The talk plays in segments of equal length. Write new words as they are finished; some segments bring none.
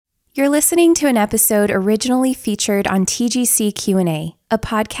You're listening to an episode originally featured on TGC Q&A, a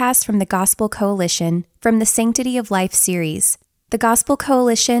podcast from the Gospel Coalition from the Sanctity of Life series. The Gospel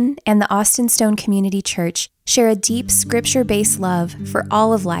Coalition and the Austin Stone Community Church share a deep scripture-based love for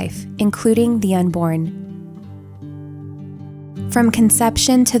all of life, including the unborn. From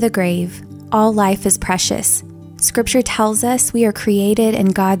conception to the grave, all life is precious. Scripture tells us we are created in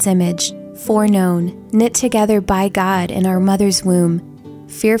God's image, foreknown, knit together by God in our mother's womb,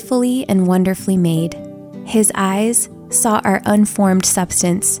 fearfully and wonderfully made. His eyes saw our unformed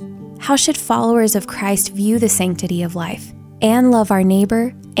substance. How should followers of Christ view the sanctity of life and love our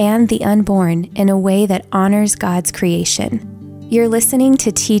neighbor and the unborn in a way that honors God's creation? You're listening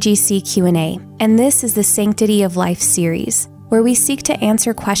to TGC Q&A, and this is the Sanctity of Life series, where we seek to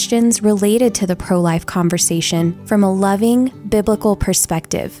answer questions related to the pro-life conversation from a loving, biblical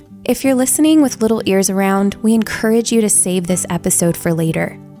perspective. If you're listening with little ears around, we encourage you to save this episode for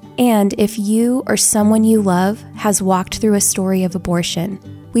later. And if you or someone you love has walked through a story of abortion,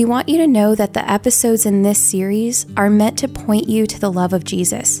 we want you to know that the episodes in this series are meant to point you to the love of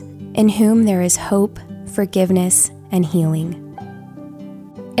Jesus, in whom there is hope, forgiveness, and healing.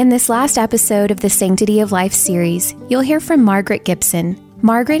 In this last episode of the Sanctity of Life series, you'll hear from Margaret Gibson.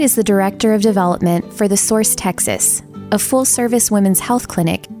 Margaret is the Director of Development for The Source Texas, a full-service women's health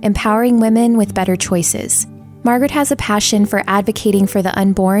clinic empowering women with better choices. Margaret has a passion for advocating for the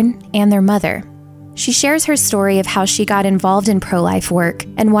unborn and their mother. She shares her story of how she got involved in pro-life work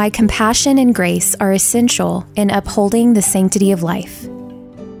and why compassion and grace are essential in upholding the sanctity of life.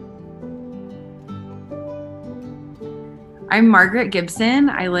 I'm Margaret Gibson.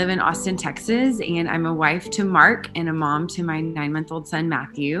 I live in Austin, Texas, and I'm a wife to Mark and a mom to my 9-month-old son,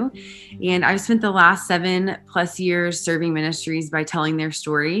 Matthew. And I've spent the last 7+ years serving ministries by telling their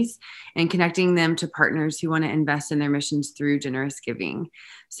stories and connecting them to partners who want to invest in their missions through generous giving.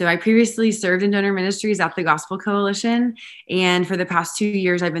 So I previously served in donor ministries at the Gospel Coalition, and for the past 2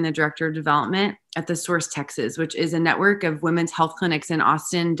 years, I've been the Director of Development at The Source Texas, which is a network of women's health clinics in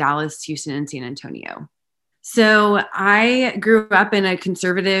Austin, Dallas, Houston, and San Antonio. So I grew up in a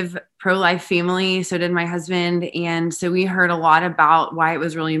conservative pro-life family. So did my husband. And so we heard a lot about why it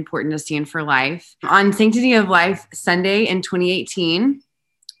was really important to stand for life. On Sanctity of Life Sunday in 2018,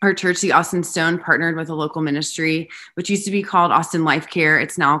 our church, the Austin Stone, partnered with a local ministry, which used to be called Austin Life Care.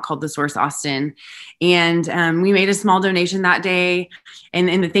 It's now called The Source Austin. And we made a small donation that day. And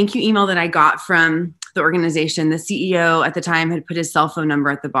in the thank you email that I got from the organization, the CEO at the time had put his cell phone number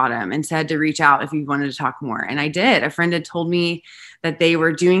at the bottom and said to reach out if you wanted to talk more. And I did. A friend had told me that they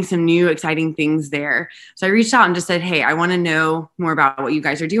were doing some new exciting things there. So I reached out and just said, hey, I want to know more about what you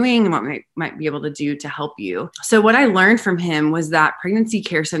guys are doing and what might be able to do to help you. So what I learned from him was that pregnancy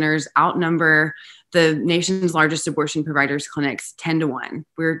care centers outnumber the nation's largest abortion providers clinics 10-1.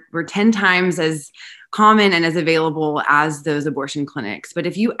 We're 10 times as common and as available as those abortion clinics. But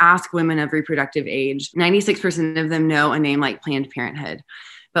if you ask women of reproductive age, 96% of them know a name like Planned Parenthood,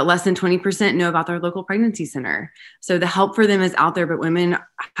 but less than 20% know about their local pregnancy center. So the help for them is out there, but women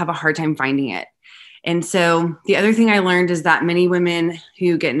have a hard time finding it. And so the other thing I learned is that many women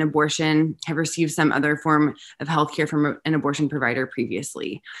who get an abortion have received some other form of healthcare from an abortion provider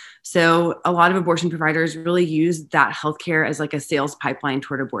previously. So a lot of abortion providers really use that healthcare as like a sales pipeline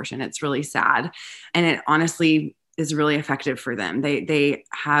toward abortion. It's really sad. And it honestly is really effective for them. They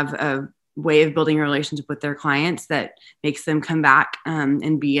have a way of building a relationship with their clients that makes them come back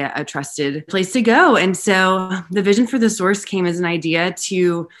and be a trusted place to go. And so the vision for The Source came as an idea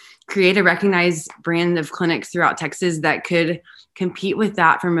to create a recognized brand of clinics throughout Texas that could compete with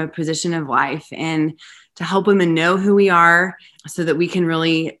that from a position of life and to help women know who we are so that we can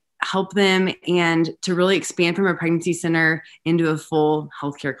really help them and to really expand from a pregnancy center into a full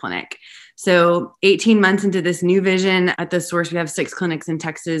healthcare clinic. So 18 months into this new vision at The Source, we have 6 clinics in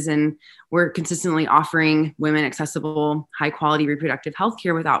Texas, and we're consistently offering women accessible, high quality reproductive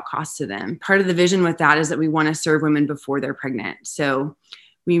healthcare without cost to them. Part of the vision with that is that we want to serve women before they're pregnant. So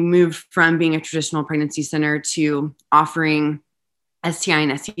we moved from being a traditional pregnancy center to offering STI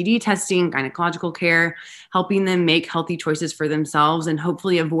and STD testing, gynecological care, helping them make healthy choices for themselves and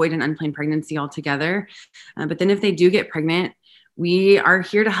hopefully avoid an unplanned pregnancy altogether. But then if they do get pregnant, we are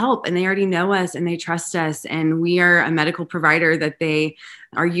here to help, and they already know us and they trust us. And we are a medical provider that they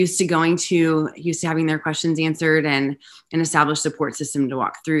are used to having their questions answered and an established support system to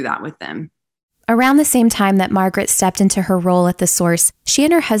walk through that with them. Around the same time that Margaret stepped into her role at The Source, she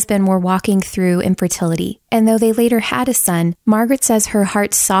and her husband were walking through infertility. And though they later had a son, Margaret says her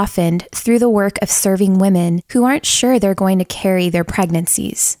heart softened through the work of serving women who aren't sure they're going to carry their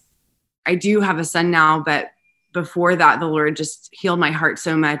pregnancies. I do have a son now, but before that, the Lord just healed my heart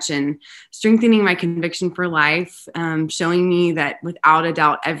so much and strengthening my conviction for life, showing me that without a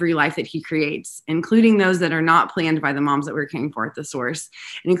doubt, every life that he creates, including those that are not planned by the moms that we're caring for at the source,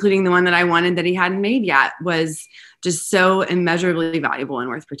 and including the one that I wanted that he hadn't made yet, was just so immeasurably valuable and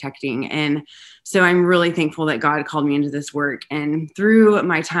worth protecting. And so I'm really thankful that God called me into this work. And through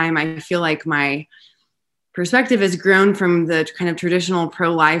my time, I feel like my perspective has grown from the kind of traditional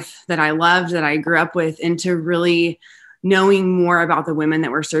pro-life that I loved, that I grew up with, into really knowing more about the women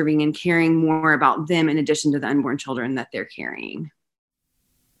that we're serving and caring more about them in addition to the unborn children that they're carrying.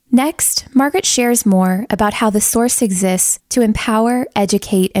 Next, Margaret shares more about how the source exists to empower,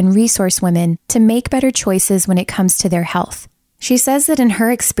 educate, and resource women to make better choices when it comes to their health. She says that in her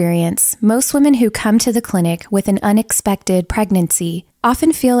experience, most women who come to the clinic with an unexpected pregnancy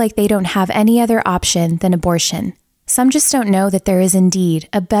often feel like they don't have any other option than abortion. Some just don't know that there is indeed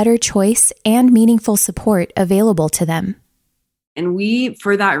a better choice and meaningful support available to them. And we,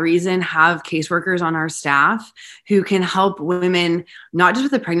 for that reason, have caseworkers on our staff who can help women, not just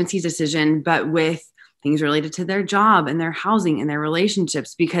with the pregnancy decision, but with things related to their job and their housing and their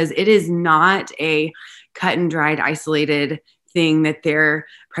relationships, because it is not a cut and dried, isolated thing that they're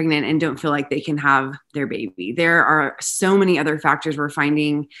pregnant and don't feel like they can have their baby. There are so many other factors we're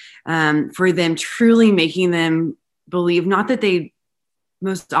finding for them, truly making them believe, not that they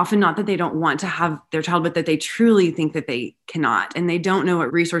don't want to have their child, but that they truly think that they cannot, and they don't know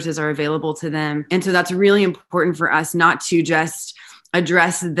what resources are available to them. And so that's really important for us, not to just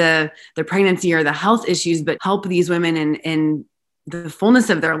address the pregnancy or the health issues, but help these women in the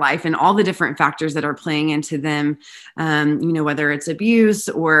fullness of their life and all the different factors that are playing into them, whether it's abuse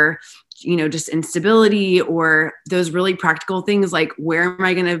or, just instability, or those really practical things like, where am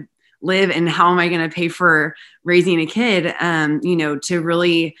I going to live and how am I going to pay for raising a kid, to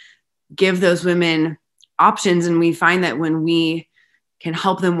really give those women options. And we find that when we can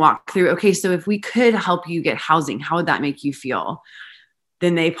help them walk through, okay, so if we could help you get housing, how would that make you feel?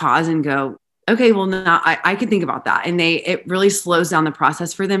 Then they pause and go, okay, well, no, I can think about that. And it really slows down the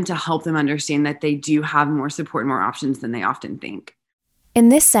process for them to help them understand that they do have more support and more options than they often think. In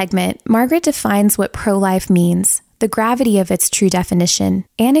this segment, Margaret defines what pro-life means, the gravity of its true definition,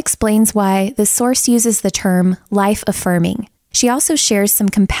 and explains why the source uses the term life-affirming. She also shares some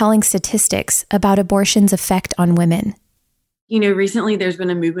compelling statistics about abortion's effect on women. Recently there's been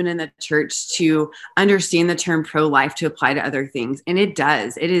a movement in the church to understand the term pro-life to apply to other things. And it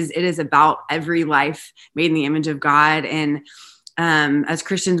does. It is about every life made in the image of God. And as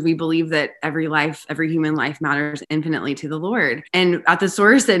Christians, we believe that every human life matters infinitely to the Lord. And at the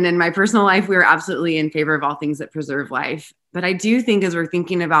source and in my personal life, we are absolutely in favor of all things that preserve life. But I do think, as we're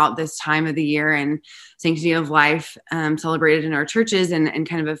thinking about this time of the year and Sanctity of Life celebrated in our churches and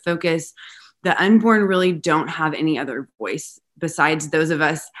kind of a focus, the unborn really don't have any other voice besides those of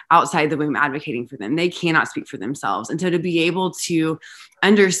us outside the womb advocating for them. They cannot speak for themselves. And so to be able to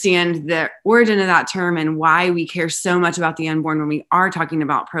understand the origin of that term and why we care so much about the unborn when we are talking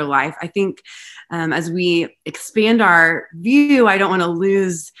about pro-life, I think as we expand our view, I don't want to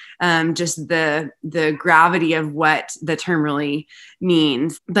lose just the gravity of what the term really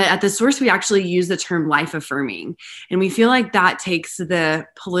means. But at the source, we actually use the term life affirming. And we feel like that takes the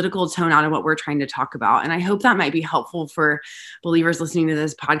political tone out of what we're trying to talk about. And I hope that might be helpful for believers listening to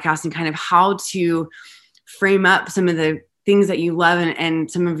this podcast and kind of how to frame up some of the things that you love and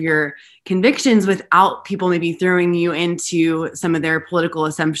some of your convictions without people maybe throwing you into some of their political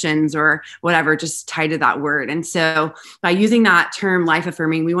assumptions or whatever, just tied to that word. And so by using that term life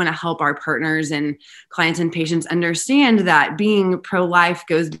affirming, we want to help our partners and clients and patients understand that being pro-life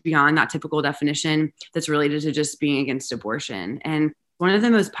goes beyond that typical definition that's related to just being against abortion. And one of the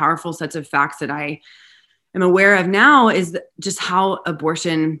most powerful sets of facts that I am aware of now is just how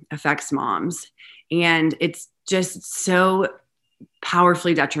abortion affects moms. And it's just so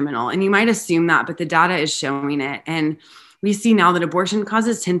powerfully detrimental. And you might assume that, but the data is showing it. And we see now that abortion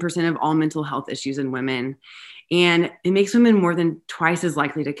causes 10% of all mental health issues in women. And it makes women more than twice as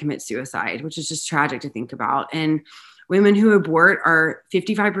likely to commit suicide, which is just tragic to think about. And women who abort are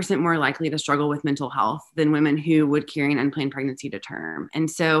 55% more likely to struggle with mental health than women who would carry an unplanned pregnancy to term.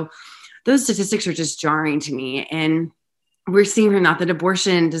 And so those statistics are just jarring to me. And we're seeing from that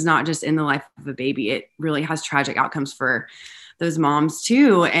abortion does not just end the life of a baby. It really has tragic outcomes for those moms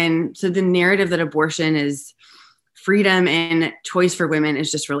too. And so the narrative that abortion is freedom and choice for women is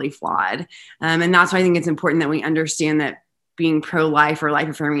just really flawed. And that's why I think it's important that we understand that being pro-life or life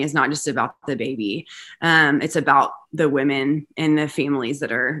affirming is not just about the baby. It's about the women and the families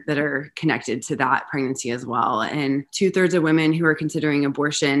that are connected to that pregnancy as well. And 2/3 of women who are considering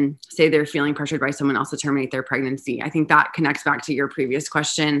abortion say they're feeling pressured by someone else to terminate their pregnancy. I think that connects back to your previous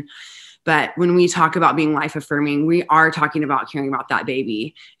question. But when we talk about being life affirming, we are talking about caring about that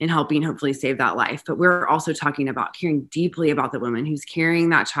baby and helping hopefully save that life. But we're also talking about caring deeply about the woman who's carrying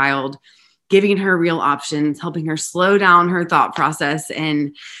that child, giving her real options, helping her slow down her thought process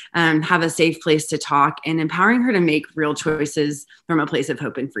and have a safe place to talk, and empowering her to make real choices from a place of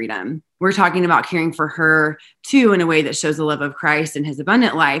hope and freedom. We're talking about caring for her too in a way that shows the love of Christ and his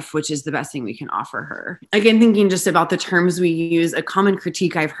abundant life, which is the best thing we can offer her. Again, thinking just about the terms we use, a common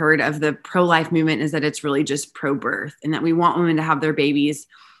critique I've heard of the pro-life movement is that it's really just pro-birth and that we want women to have their babies,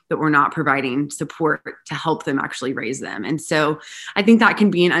 but we're not providing support to help them actually raise them. And so I think that can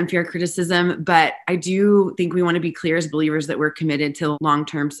be an unfair criticism, but I do think we want to be clear as believers that we're committed to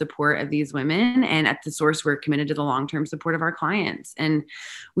long-term support of these women. And at the source, we're committed to the long-term support of our clients. And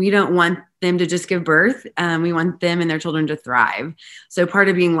we don't want them to just give birth. We want them and their children to thrive. So part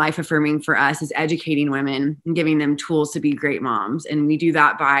of being life affirming for us is educating women and giving them tools to be great moms. And we do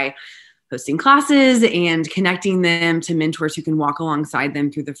that by hosting classes and connecting them to mentors who can walk alongside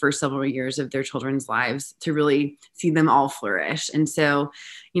them through the first several years of their children's lives to really see them all flourish. And so,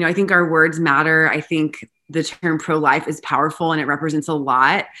 I think our words matter. I think the term pro-life is powerful and it represents a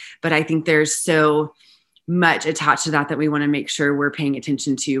lot, but I think there's so much attached to that we want to make sure we're paying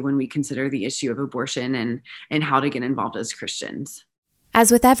attention to when we consider the issue of abortion and how to get involved as Christians. As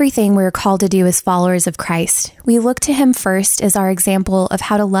with everything we're called to do as followers of Christ, we look to him first as our example of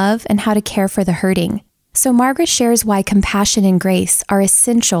how to love and how to care for the hurting. So Margaret shares why compassion and grace are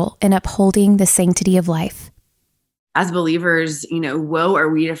essential in upholding the sanctity of life. As believers, woe are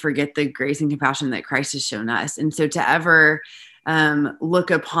we to forget the grace and compassion that Christ has shown us. And so to ever look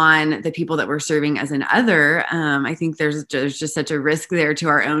upon the people that we're serving as an other, I think there's just such a risk there to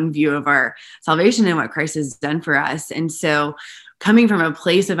our own view of our salvation and what Christ has done for us. And so coming from a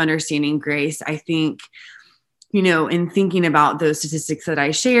place of understanding grace, I think, in thinking about those statistics that I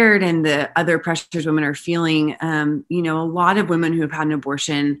shared and the other pressures women are feeling, a lot of women who have had an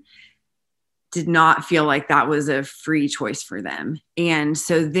abortion did not feel like that was a free choice for them. And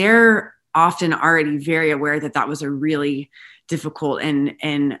so they're often already very aware that that was a really difficult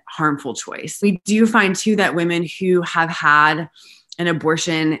and harmful choice. We do find too that women who have had an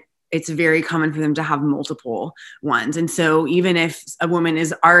abortion, it's very common for them to have multiple ones. And so even if a woman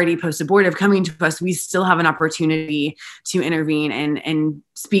is already post-abortive coming to us, we still have an opportunity to intervene and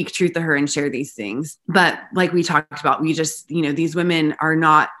speak truth to her and share these things. But like we talked about, we just, these women are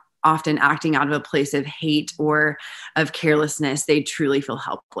not often acting out of a place of hate or of carelessness. They truly feel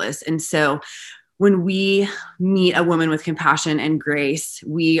helpless. And so when we meet a woman with compassion and grace,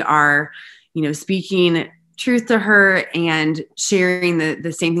 we are, speaking truth to her and sharing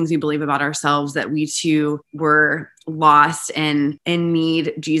the same things we believe about ourselves, that we too were lost and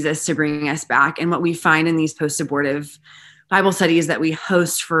need Jesus to bring us back. And what we find in these post-abortive Bible studies that we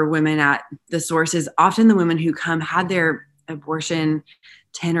host for women at the source is often the women who come had their abortion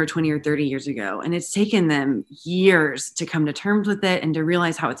 10 or 20 or 30 years ago. And it's taken them years to come to terms with it and to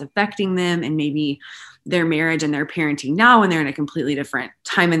realize how it's affecting them and maybe their marriage and their parenting now when they're in a completely different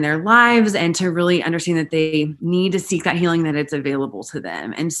time in their lives, and to really understand that they need to seek that healing, that it's available to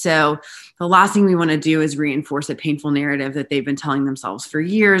them. And so the last thing we want to do is reinforce a painful narrative that they've been telling themselves for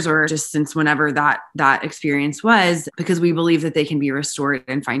years or just since whenever that experience was, because we believe that they can be restored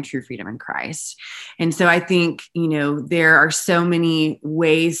and find true freedom in Christ. And so I think, there are so many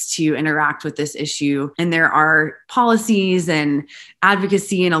ways to interact with this issue, and there are policies and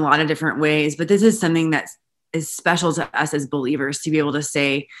advocacy in a lot of different ways, but this is something that is special to us as believers to be able to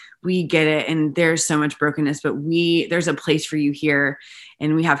say, we get it. And there's so much brokenness, but there's a place for you here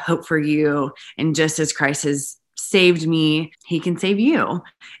and we have hope for you. And just as Christ has saved me, he can save you.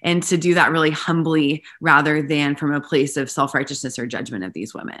 And to do that really humbly rather than from a place of self-righteousness or judgment of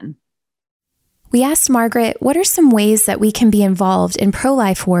these women. We asked Margaret, what are some ways that we can be involved in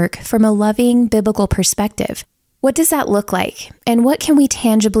pro-life work from a loving biblical perspective? What does that look like? And what can we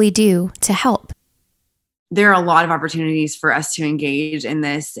tangibly do to help? There are a lot of opportunities for us to engage in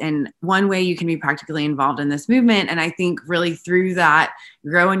this. And one way you can be practically involved in this movement, and I think really through that,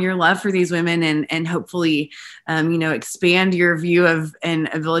 grow in your love for these women and hopefully, expand your view of and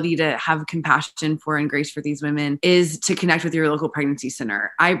ability to have compassion for and grace for these women, is to connect with your local pregnancy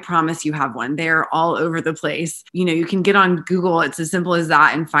center. I promise you have one. They're all over the place. You can get on Google. It's as simple as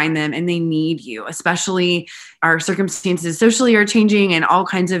that and find them, and they need you, especially our circumstances socially are changing and all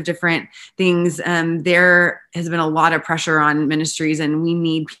kinds of different things, there has been a lot of pressure on ministries, and we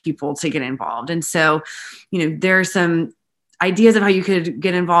need people to get involved. And so, there are some ideas of how you could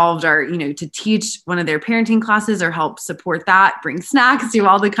get involved, or, to teach one of their parenting classes or help support that, bring snacks, do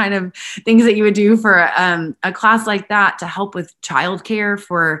all the kind of things that you would do for a class like that, to help with childcare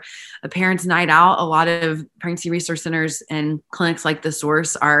for a parent's night out. A lot of pregnancy resource centers and clinics like The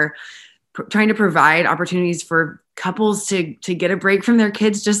Source are trying to provide opportunities for couples to get a break from their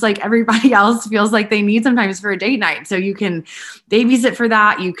kids, just like everybody else feels like they need sometimes for a date night. So you can babysit for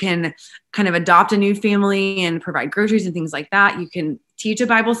that. You can kind of adopt a new family and provide groceries and things like that. You can teach a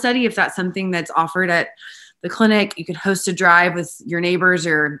Bible study if that's something that's offered at the clinic. You can host a drive with your neighbors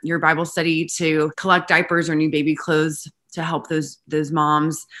or your Bible study to collect diapers or new baby clothes to help those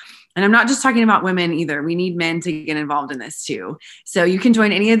moms. And I'm not just talking about women either. We need men to get involved in this too. So you can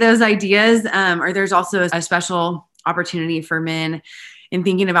join any of those ideas, or there's also a special opportunity for men in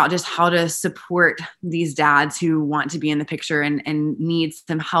thinking about just how to support these dads who want to be in the picture and need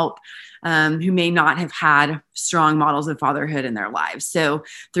some help, who may not have had strong models of fatherhood in their lives. So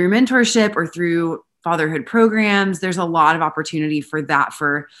through mentorship or through fatherhood programs, there's a lot of opportunity for that,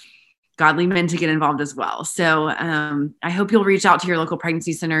 for godly men to get involved as well. So I hope you'll reach out to your local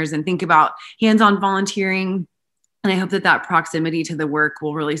pregnancy centers and think about hands-on volunteering. And I hope that proximity to the work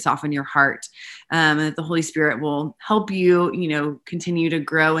will really soften your heart, and that the Holy Spirit will help you, continue to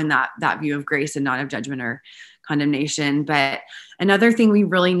grow in that view of grace and not of judgment or condemnation. But another thing we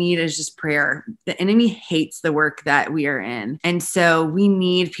really need is just prayer. The enemy hates the work that we are in. And so we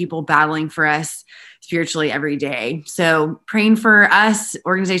need people battling for us spiritually every day. So praying for us,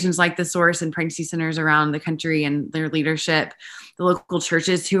 organizations like The Source and pregnancy centers around the country and their leadership, the local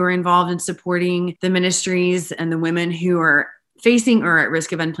churches who are involved in supporting the ministries, and the women who are facing or at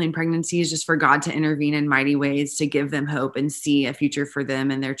risk of unplanned pregnancies, just for God to intervene in mighty ways to give them hope and see a future for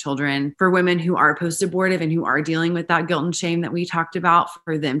them and their children. For women who are post-abortive and who are dealing with that guilt and shame that we talked about,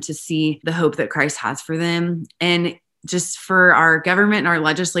 for them to see the hope that Christ has for them. And just for our government and our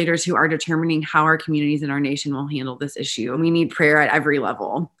legislators who are determining how our communities and our nation will handle this issue. And we need prayer at every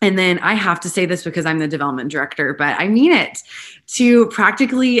level. And then I have to say this because I'm the development director, but I mean it, to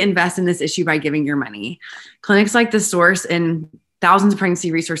practically invest in this issue by giving your money. Clinics like The Source and thousands of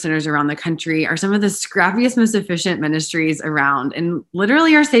pregnancy resource centers around the country are some of the scrappiest, most efficient ministries around, and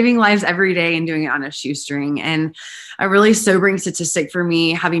literally are saving lives every day and doing it on a shoestring. And a really sobering statistic for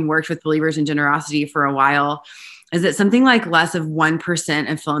me, having worked with believers in generosity for a while, is that something like less of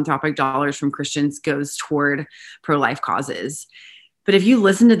 1% of philanthropic dollars from Christians goes toward pro-life causes. But if you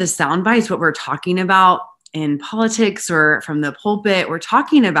listen to the sound bites, what we're talking about in politics or from the pulpit, we're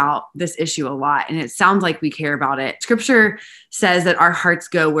talking about this issue a lot, and it sounds like we care about it. Scripture says that our hearts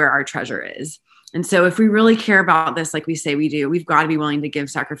go where our treasure is. And so if we really care about this, like we say we do, we've got to be willing to give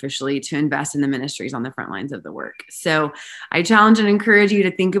sacrificially to invest in the ministries on the front lines of the work. So I challenge and encourage you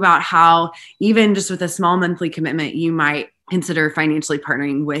to think about how, even just with a small monthly commitment, you might consider financially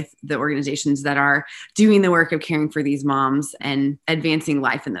partnering with the organizations that are doing the work of caring for these moms and advancing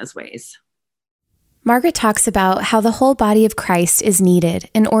life in those ways. Margaret talks about how the whole body of Christ is needed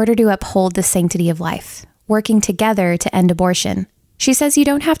in order to uphold the sanctity of life, working together to end abortion. She says you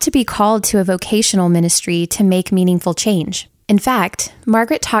don't have to be called to a vocational ministry to make meaningful change. In fact,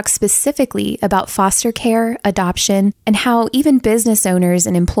 Margaret talks specifically about foster care, adoption, and how even business owners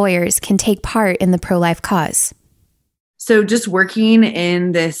and employers can take part in the pro-life cause. So just working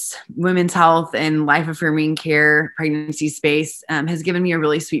in this women's health and life-affirming care pregnancy space has given me a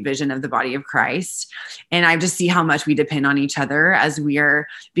really sweet vision of the body of Christ. And I just see how much we depend on each other as we are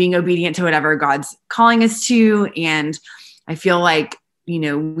being obedient to whatever God's calling us to. And I feel like,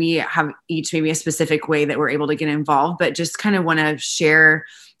 we have each maybe a specific way that we're able to get involved, but just kind of want to share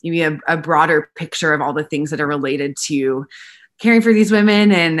maybe a broader picture of all the things that are related to caring for these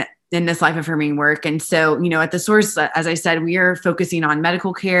women and in this life-affirming work. And so, at The Source, as I said, we are focusing on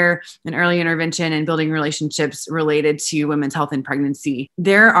medical care and early intervention and building relationships related to women's health and pregnancy.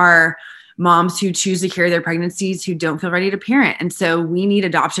 There are moms who choose to carry their pregnancies who don't feel ready to parent. And so we need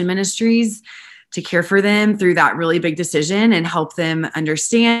adoption ministries to care for them through that really big decision and help them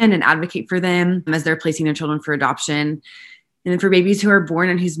understand and advocate for them as they're placing their children for adoption. And then for babies who are born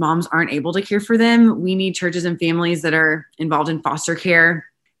and whose moms aren't able to care for them, we need churches and families that are involved in foster care.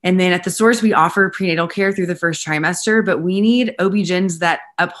 And then at The Source, we offer prenatal care through the first trimester, but we need OB-GYNs that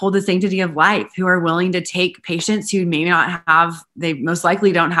uphold the sanctity of life, who are willing to take patients who may not have, they most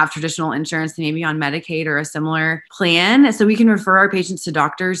likely don't have traditional insurance, they may be on Medicaid or a similar plan. So we can refer our patients to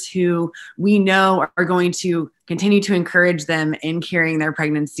doctors who we know are going to continue to encourage them in carrying their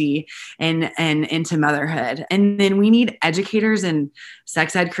pregnancy and into motherhood. And then we need educators and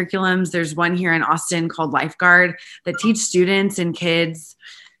sex ed curriculums. There's one here in Austin called Lifeguard that teach students and kids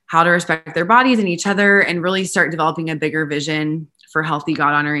how to respect their bodies and each other and really start developing a bigger vision for healthy,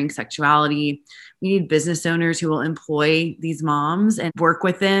 God-honoring sexuality. We need business owners who will employ these moms and work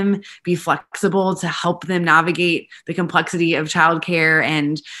with them, be flexible to help them navigate the complexity of childcare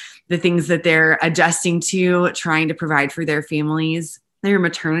and the things that they're adjusting to, trying to provide for their families. There are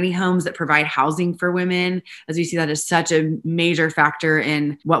maternity homes that provide housing for women, as we see that as such a major factor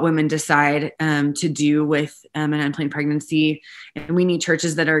in what women decide to do with an unplanned pregnancy. And we need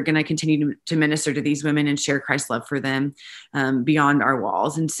churches that are going to continue to minister to these women and share Christ's love for them beyond our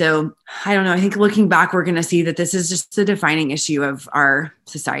walls. And so, I don't know, I think looking back, we're going to see that this is just a defining issue of our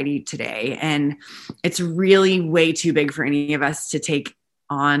society today. And it's really way too big for any of us to take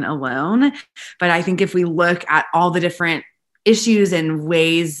on alone. But I think if we look at all the different issues and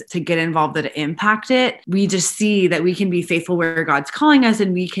ways to get involved that impact it, we just see that we can be faithful where God's calling us,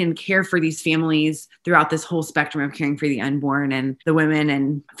 and we can care for these families throughout this whole spectrum of caring for the unborn and the women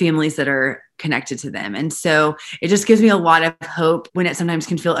and families that are connected to them. And so it just gives me a lot of hope when it sometimes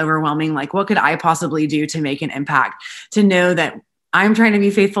can feel overwhelming. Like, what could I possibly do to make an impact? To know that I'm trying to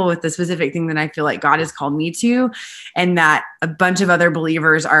be faithful with the specific thing that I feel like God has called me to, and that a bunch of other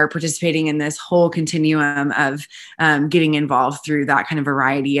believers are participating in this whole continuum of getting involved through that kind of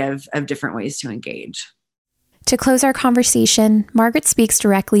variety of different ways to engage. To close our conversation, Margaret speaks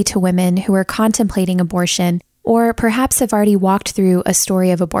directly to women who are contemplating abortion or perhaps have already walked through a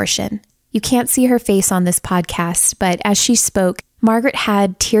story of abortion. You can't see her face on this podcast, but as she spoke, Margaret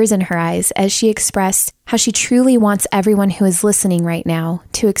had tears in her eyes as she expressed how she truly wants everyone who is listening right now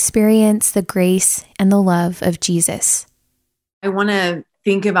to experience the grace and the love of Jesus. I want to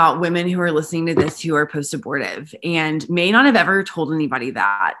think about women who are listening to this who are post-abortive and may not have ever told anybody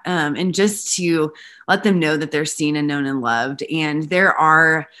that, and just to let them know that they're seen and known and loved. And there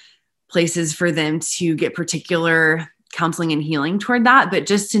are places for them to get particular counseling and healing toward that, but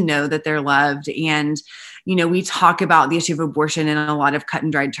just to know that they're loved. And we talk about the issue of abortion in a lot of cut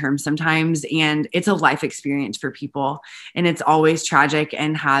and dried terms sometimes, and it's a life experience for people, and it's always tragic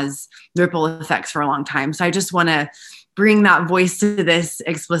and has ripple effects for a long time. So I just want to bring that voice to this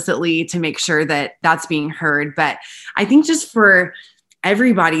explicitly to make sure that that's being heard. But I think just for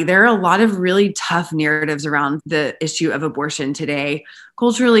everybody, there are a lot of really tough narratives around the issue of abortion today,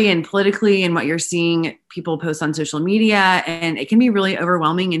 culturally and politically, and what you're seeing people post on social media. And it can be really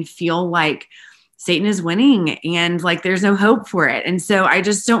overwhelming and feel like Satan is winning and like there's no hope for it. And so I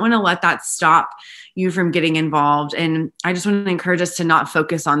just don't want to let that stop you from getting involved. And I just want to encourage us to not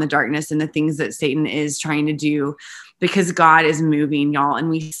focus on the darkness and the things that Satan is trying to do, because God is moving, y'all. And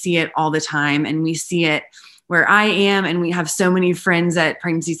we see it all the time. And we see it where I am. And we have so many friends at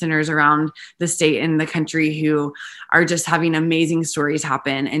pregnancy centers around the state and the country who are just having amazing stories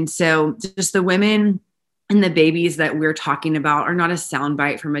happen. And so just the women and the babies that we're talking about are not a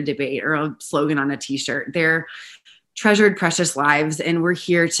soundbite from a debate or a slogan on a t-shirt. They're treasured, precious lives. And we're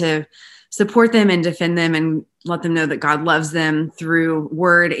here to support them and defend them and let them know that God loves them through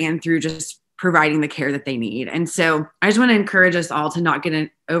word and through just providing the care that they need. And so I just want to encourage us all to not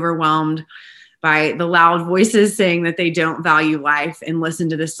get overwhelmed by the loud voices saying that they don't value life, and listen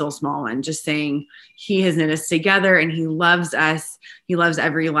to the still small one, just saying he has knit us together and he loves us. He loves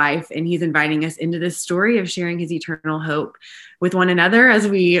every life. And he's inviting us into this story of sharing his eternal hope with one another as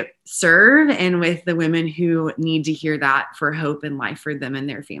we serve, and with the women who need to hear that for hope and life for them and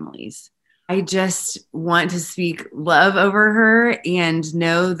their families. I just want to speak love over her and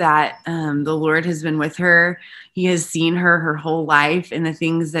know that the Lord has been with her. He has seen her whole life, and the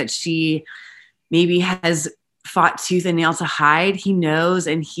things that she maybe has fought tooth and nail to hide, he knows,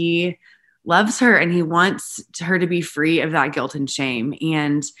 and he loves her, and he wants her to be free of that guilt and shame.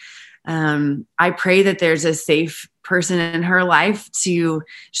 And I pray that there's a safe person in her life to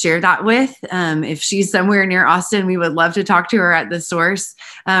share that with. If she's somewhere near Austin, we would love to talk to her at the Source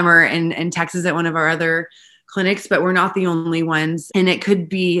or in Texas at one of our other clinics, but we're not the only ones. And it could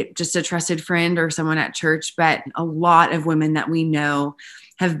be just a trusted friend or someone at church, but a lot of women that we know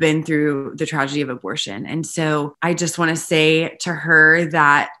have been through the tragedy of abortion. And so I just want to say to her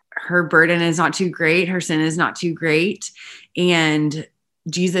that her burden is not too great. Her sin is not too great. And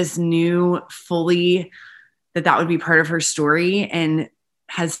Jesus knew fully that that would be part of her story and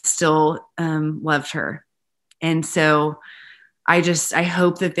has still loved her. And so I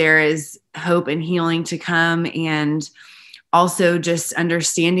hope that there is hope and healing to come, and also just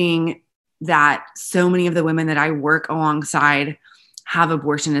understanding that so many of the women that I work alongside have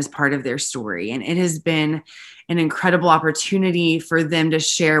abortion as part of their story. And it has been an incredible opportunity for them to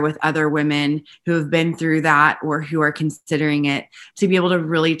share with other women who have been through that or who are considering it, to be able to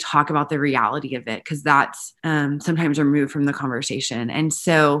really talk about the reality of it, because that's sometimes removed from the conversation. And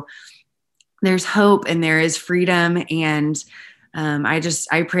so there's hope and there is freedom. And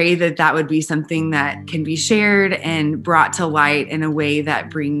I pray that would be something that can be shared and brought to light in a way that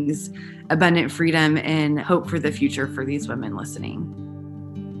brings abundant freedom and hope for the future for these women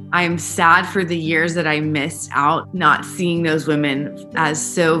listening. I'm sad for the years that I missed out not seeing those women as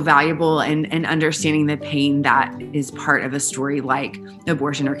so valuable and understanding the pain that is part of a story like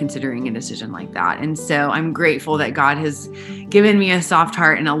abortion or considering a decision like that. And so I'm grateful that God has given me a soft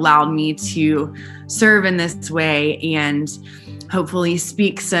heart and allowed me to serve in this way and hopefully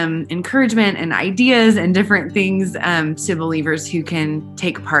speak some encouragement and ideas and different things to believers who can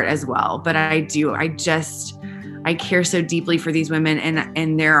take part as well. But I care so deeply for these women,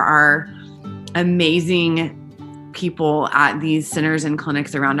 and there are amazing people at these centers and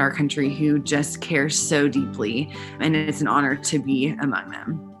clinics around our country who just care so deeply, and it's an honor to be among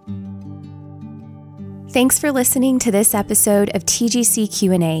them. Thanks for listening to this episode of TGC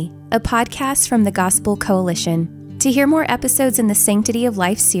Q&A, a podcast from the Gospel Coalition. To hear more episodes in the Sanctity of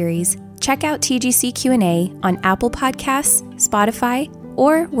Life series, check out TGC Q&A on Apple Podcasts, Spotify,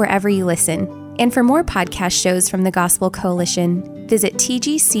 or wherever you listen. And for more podcast shows from the Gospel Coalition, visit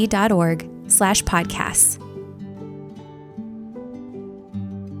tgc.org/podcasts.